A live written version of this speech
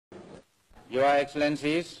Your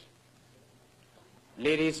Excellencies,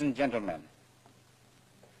 ladies and gentlemen,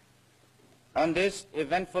 on this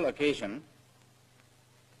eventful occasion,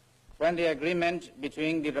 when the agreement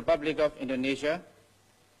between the Republic of Indonesia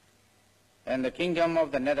and the Kingdom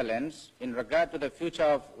of the Netherlands in regard to the future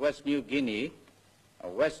of West New Guinea,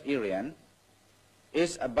 or West Irian,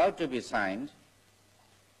 is about to be signed,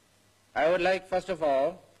 I would like first of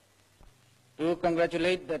all to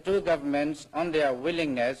congratulate the two governments on their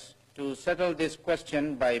willingness to settle this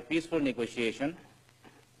question by peaceful negotiation,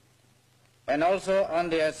 and also on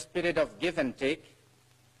their spirit of give and take,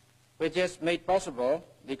 which has made possible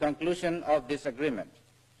the conclusion of this agreement.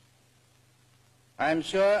 I am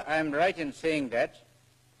sure I am right in saying that,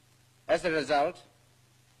 as a result,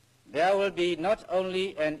 there will be not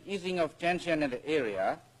only an easing of tension in the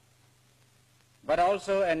area, but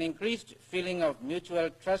also an increased feeling of mutual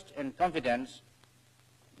trust and confidence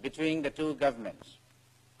between the two governments.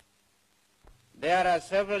 There are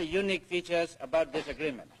several unique features about this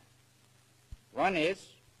agreement. One is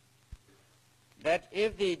that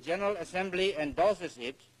if the General Assembly endorses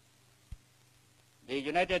it, the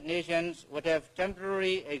United Nations would have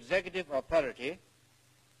temporary executive authority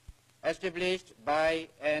established by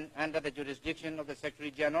and under the jurisdiction of the Secretary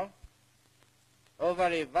General over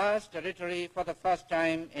a vast territory for the first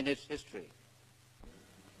time in its history.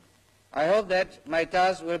 I hope that my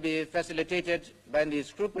task will be facilitated by the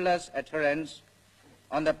scrupulous adherence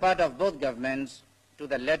on the part of both governments to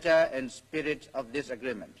the letter and spirit of this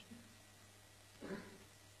agreement.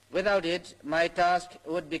 Without it, my task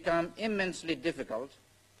would become immensely difficult,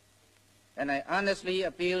 and I earnestly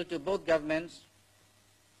appeal to both governments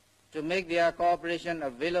to make their cooperation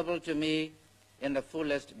available to me in the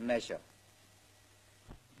fullest measure.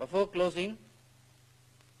 Before closing,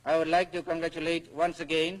 I would like to congratulate once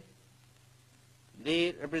again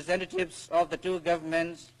the representatives of the two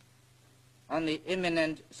governments on the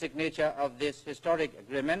imminent signature of this historic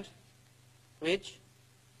agreement, which,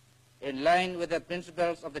 in line with the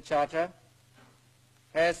principles of the Charter,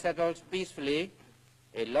 has settled peacefully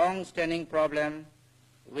a long-standing problem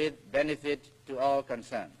with benefit to all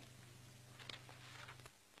concerned.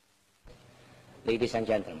 Ladies and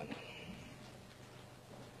gentlemen,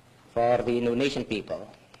 for the Indonesian people,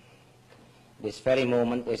 this very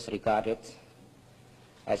moment is regarded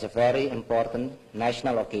as a very important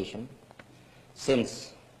national occasion,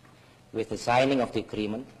 since with the signing of the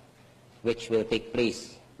agreement, which will take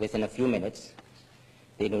place within a few minutes,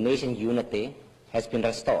 the Indonesian unity has been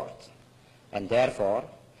restored, and therefore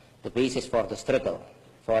the basis for the struggle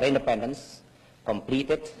for independence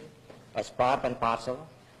completed as part and parcel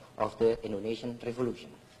of the Indonesian Revolution.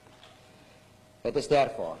 It is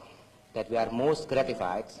therefore that we are most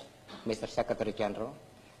gratified, Mr. Secretary General,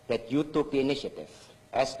 that you took the initiative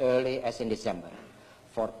as early as in December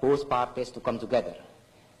for both parties to come together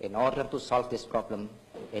in order to solve this problem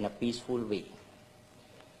in a peaceful way.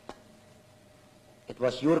 It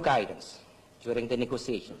was your guidance during the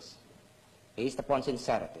negotiations, based upon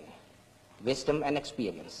sincerity, wisdom and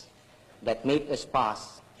experience, that made us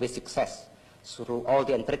pass with success through all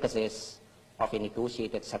the intricacies of a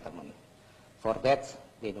negotiated settlement. For that,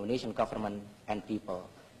 the Indonesian government and people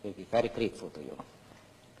will be very grateful to you.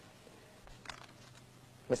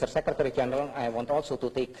 Mr. Secretary General, I want also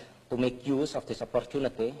to make use of this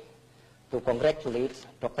opportunity to congratulate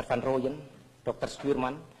Dr. Van Rooyen, Dr.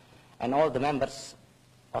 Stuurman, and all the members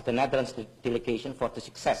of the Netherlands delegation for the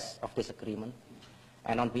success of this agreement.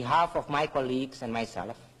 And on behalf of my colleagues and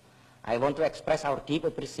myself, I want to express our deep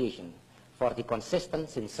appreciation for the consistent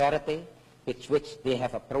sincerity with which they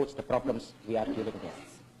have approached the problems we are dealing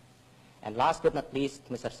with. And last but not least,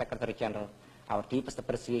 Mr. Secretary General, our deepest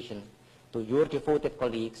appreciation to your devoted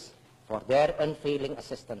colleagues for their unfailing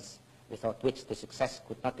assistance, without which the success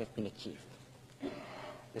could not have been achieved.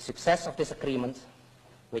 The success of this agreement,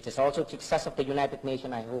 which is also the success of the United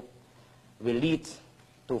Nations, I hope, will lead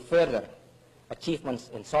to further achievements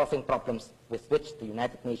in solving problems with which the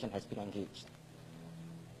United Nations has been engaged.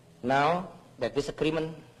 Now that this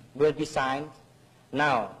agreement will be signed,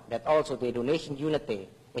 now that also the Indonesian unity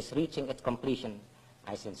is reaching its completion,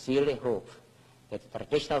 I sincerely hope that the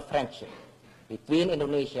traditional friendship between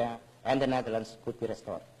Indonesia and the Netherlands could be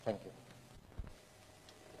restored. Thank you.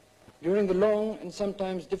 During the long and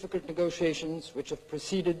sometimes difficult negotiations which have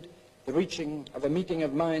preceded the reaching of a meeting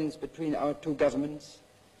of minds between our two governments,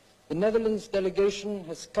 the Netherlands delegation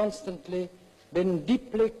has constantly been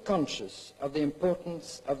deeply conscious of the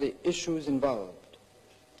importance of the issues involved.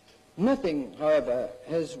 Nothing, however,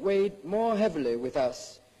 has weighed more heavily with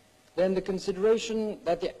us than the consideration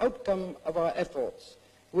that the outcome of our efforts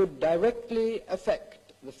would directly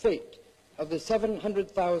affect the fate of the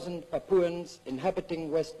 700,000 Papuans inhabiting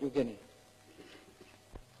West New Guinea.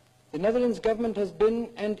 The Netherlands government has been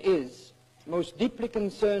and is most deeply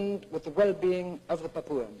concerned with the well-being of the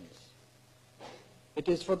Papuans. It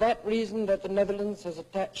is for that reason that the Netherlands has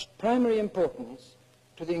attached primary importance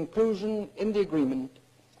to the inclusion in the agreement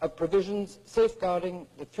of provisions safeguarding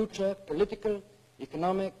the future political,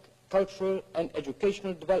 economic, cultural and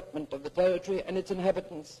educational development of the territory and its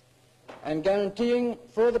inhabitants, and guaranteeing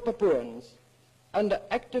for the Papuans, under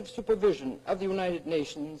active supervision of the United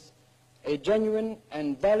Nations, a genuine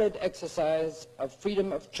and valid exercise of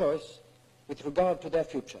freedom of choice with regard to their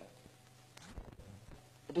future.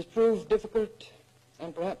 It has proved difficult,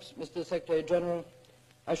 and perhaps, Mr. Secretary General,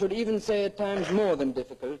 I should even say at times more than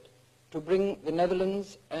difficult, to bring the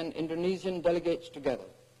Netherlands and Indonesian delegates together.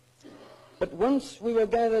 But once we were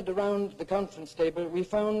gathered around the conference table, we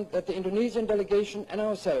found that the Indonesian delegation and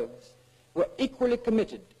ourselves were equally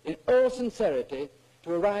committed in all sincerity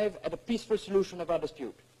to arrive at a peaceful solution of our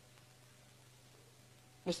dispute.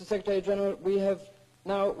 Mr. Secretary General, we have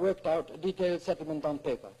now worked out a detailed settlement on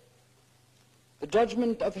paper. The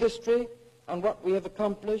judgment of history on what we have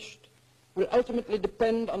accomplished will ultimately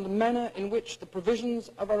depend on the manner in which the provisions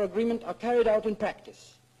of our agreement are carried out in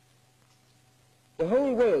practice. The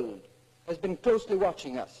whole world has been closely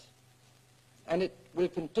watching us, and it will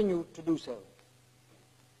continue to do so.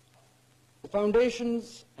 The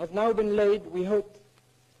foundations have now been laid, we hope,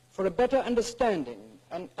 for a better understanding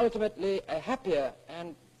and ultimately a happier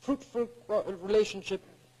and fruitful relationship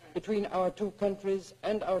between our two countries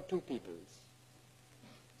and our two peoples.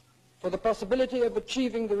 For the possibility of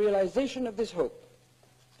achieving the realization of this hope,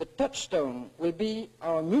 the touchstone will be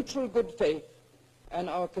our mutual good faith and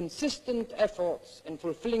our consistent efforts in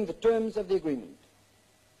fulfilling the terms of the agreement.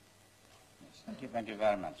 Yes, thank you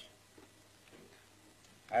very much.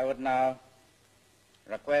 I would now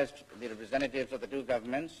request the representatives of the two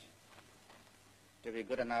governments to be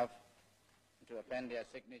good enough to append their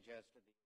signatures to the